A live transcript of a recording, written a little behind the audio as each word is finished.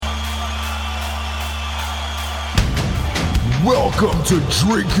Welcome to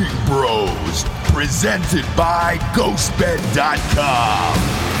Drinking Bros, presented by GhostBed.com.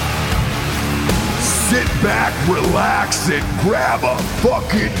 Sit back, relax, and grab a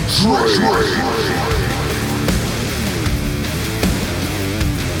fucking drink.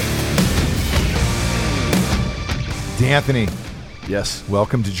 D'Anthony. Yes.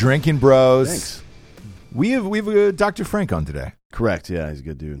 Welcome to Drinking Bros. Thanks. We have Dr. Frank on today. Correct. Yeah, he's a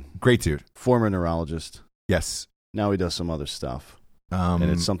good dude. Great dude. Former neurologist. Yes. Now he does some other stuff. And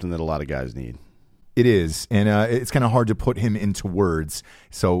it's something that a lot of guys need. It is. And it's kind of hard to put him into words.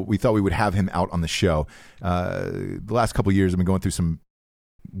 So we thought we would have him out on the show. The last couple of years, I've been going through some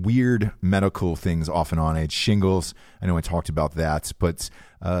weird medical things off and on. I had shingles. I know I talked about that. But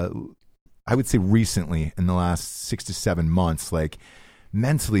I would say recently, in the last 6 to 7 months, like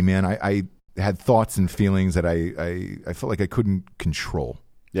mentally, man, I had thoughts and feelings that I felt like I couldn't control.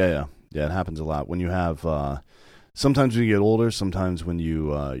 Yeah, it happens a lot. When you have... sometimes when you get older, sometimes when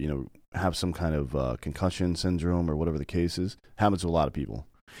you have some kind of concussion syndrome or whatever the case is, happens to a lot of people.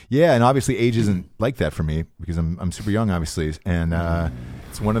 Yeah, and obviously age isn't like that for me because I'm super young, obviously, and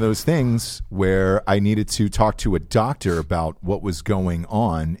it's one of those things where I needed to talk to a doctor about what was going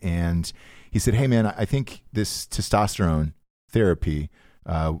on, and he said, "Hey, man, I think this testosterone therapy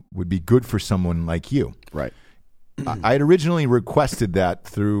would be good for someone like you." Right. I had originally requested that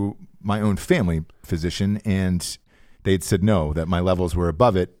through my own family physician, and they'd said no, that my levels were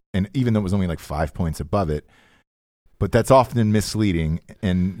above it, and even though it was only like 5 points above it. But that's often misleading,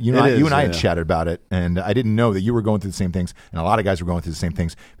 and you and I had chatted about it, and I didn't know that you were going through the same things, and a lot of guys were going through the same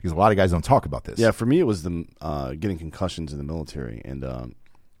things because a lot of guys don't talk about this. Yeah, for me it was the getting concussions in the military, and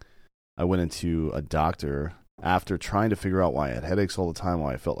I went into a doctor after trying to figure out why I had headaches all the time,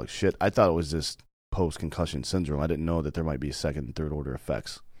 why I felt like shit. I thought it was just post-concussion syndrome. I didn't know that there might be second and third order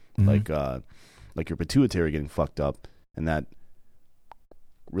effects. Mm-hmm. Like your pituitary getting fucked up and that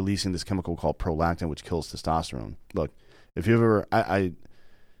releasing this chemical called prolactin, which kills testosterone. Look, if you've ever,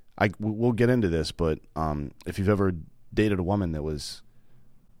 we'll get into this, but if you've ever dated a woman that was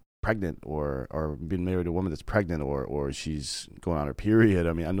pregnant or been married to a woman that's pregnant or she's going on her period,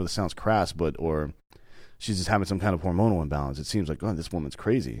 I mean, I know this sounds crass, or she's just having some kind of hormonal imbalance, it seems like, oh, this woman's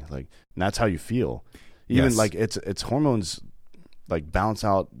crazy. Like, and that's how you feel. Even yes. Like it's hormones like balance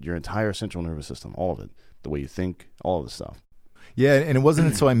out your entire central nervous system, all of it, the way you think, all of the stuff. Yeah, and it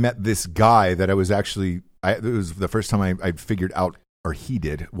wasn't until I met this guy that I was actually, it was the first time I figured out, or he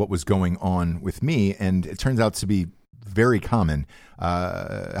did, what was going on with me, and it turns out to be very common.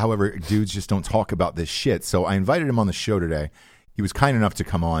 However, dudes just don't talk about this shit, so I invited him on the show today. He was kind enough to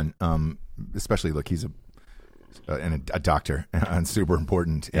come on, especially, look, he's a doctor, and super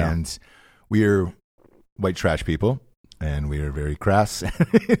important, and we're white trash people. And we are very crass.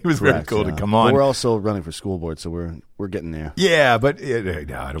 It was very cool to come on. But we're also running for school board, so we're getting there. Yeah, but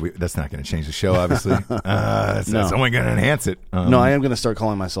that's not going to change the show, obviously. That's only going to enhance it. No, I am going to start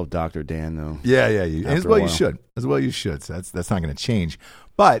calling myself Dr. Dan, though. Yeah. As well you should. So that's not going to change.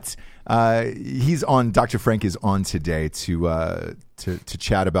 But he's on. Dr. Frank is on today to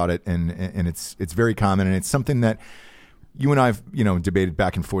chat about it, and it's very common, and it's something that you and I've, debated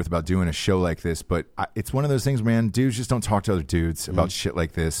back and forth about doing a show like this, but it's one of those things, man, dudes just don't talk to other dudes about shit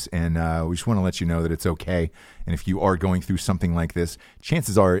like this, and we just want to let you know that it's okay, and if you are going through something like this,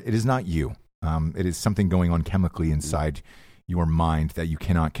 chances are it is not you. It is something going on chemically inside your mind that you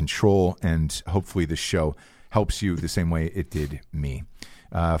cannot control, and hopefully this show helps you the same way it did me.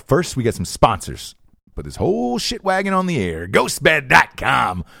 First, we got some sponsors. Put this whole shit wagon on the air.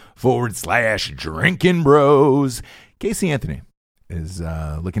 GhostBed.com/Drinking Bros. Casey Anthony is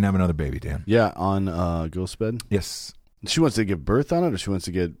looking to have another baby, Dan. Yeah, on GhostBed? Yes. She wants to give birth on it, or she wants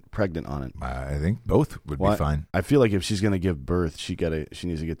to get pregnant on it? I think both would be fine. I feel like if she's going to give birth, she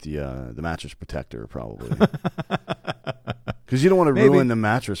needs to get the mattress protector, probably. Because you don't want to ruin the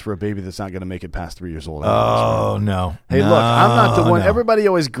mattress for a baby that's not going to make it past 3 years old. Oh, no. Hey, look, I'm not the one. No. Everybody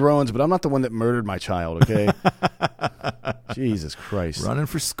always groans, but I'm not the one that murdered my child, okay? Jesus Christ. Running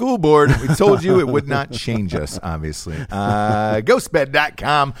for school board. We told you it would not change us, obviously.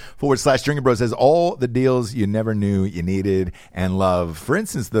 GhostBed.com/Drinking Bros has all the deals you never knew you needed and love. For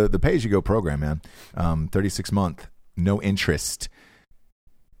instance, the pay-as-you-go program, man. 36-month, no interest.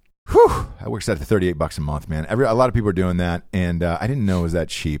 Whew, that works out to $38 a month, man. A lot of people are doing that, and I didn't know it was that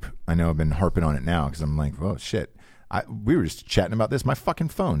cheap. I know I've been harping on it now because I'm like, oh, shit. We were just chatting about this. My fucking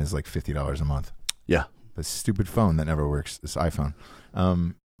phone is like $50 a month. Yeah. This stupid phone that never works, this iPhone.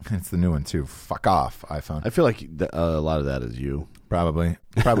 It's the new one, too. Fuck off, iPhone. I feel like a lot of that is you. Probably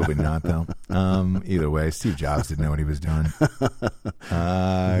not, though. Either way, Steve Jobs didn't know what he was doing.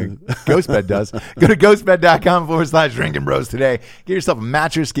 GhostBed does. Go to ghostbed.com/drinking bros today. Get yourself a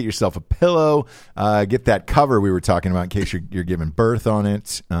mattress. Get yourself a pillow. Get that cover we were talking about in case you're giving birth on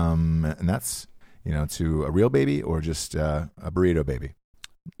it. And that's, to a real baby or just a burrito baby.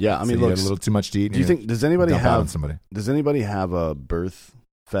 Yeah, I mean, so look, a little too much to eat. Do you think does anybody have a birth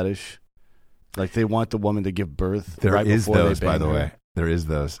fetish? Like they want the woman to give birth. There right is before those, they bang by the her? way. There is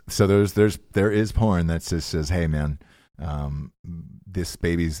those. So there is porn that just says, "Hey, man, this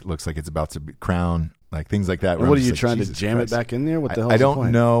baby looks like it's about to be crown," like things like that. What are you trying to jam Christ. it back in there? What the hell? I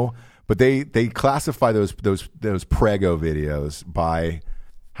don't know, but they classify those prego videos by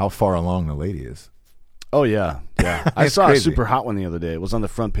how far along the lady is. Oh yeah. I saw crazy. a super hot one the other day. It was on the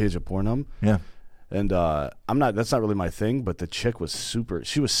front page of Pornhub. Yeah. And that's not really my thing, but the chick was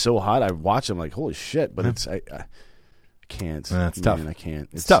she was so hot. I watched it, I'm like, holy shit, but I can't. That's tough. I can't.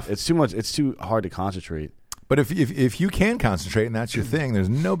 It's tough. It's too much. It's too hard to concentrate. But if you can concentrate and that's your thing, there's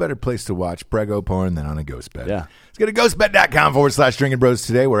no better place to watch prego porn than on a ghost bed. Yeah. Let's go to ghostbed.com/drinking bros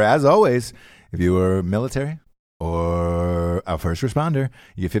today, where as always, if you are military or a first responder,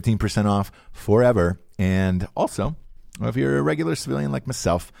 you get 15% off forever. And also, if you're a regular civilian like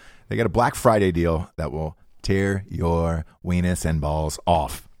myself, they got a Black Friday deal that will tear your weenus and balls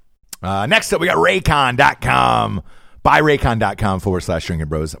off. Next up, we got Raycon.com. Buy Raycon.com/drinking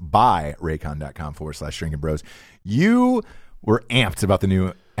bros. Buy Raycon.com/drinking bros. You were amped about the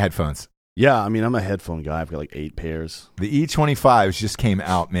new headphones. Yeah, I mean, I'm a headphone guy. I've got like 8 pairs. The E25s just came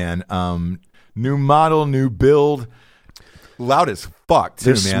out, man. New model, new build. Loud as fuck,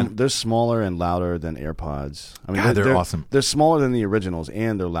 too, man. They're smaller and louder than AirPods. I mean, God, they're awesome. They're smaller than the originals,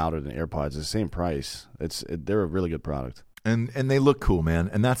 and they're louder than AirPods. It's the same price. They're a really good product. And they look cool, man.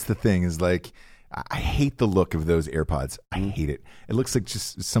 And that's the thing is like, I hate the look of those AirPods. I hate it. It looks like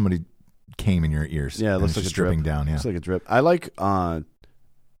just somebody came in your ears. Yeah, it looks like just a drip. dripping down. Yeah, Looks like a drip. I like to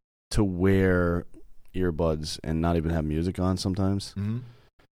wear earbuds and not even have music on sometimes. Mm-hmm.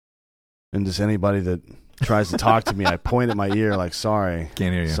 And just anybody that tries to talk to me, I point at my ear like, sorry.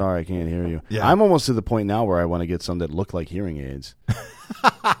 Can't hear you. Sorry, I can't hear you. Yeah. I'm almost to the point now where I want to get some that look like hearing aids.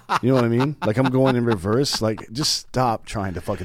 You know what I mean? Like I'm going in reverse. Like, just stop trying to fucking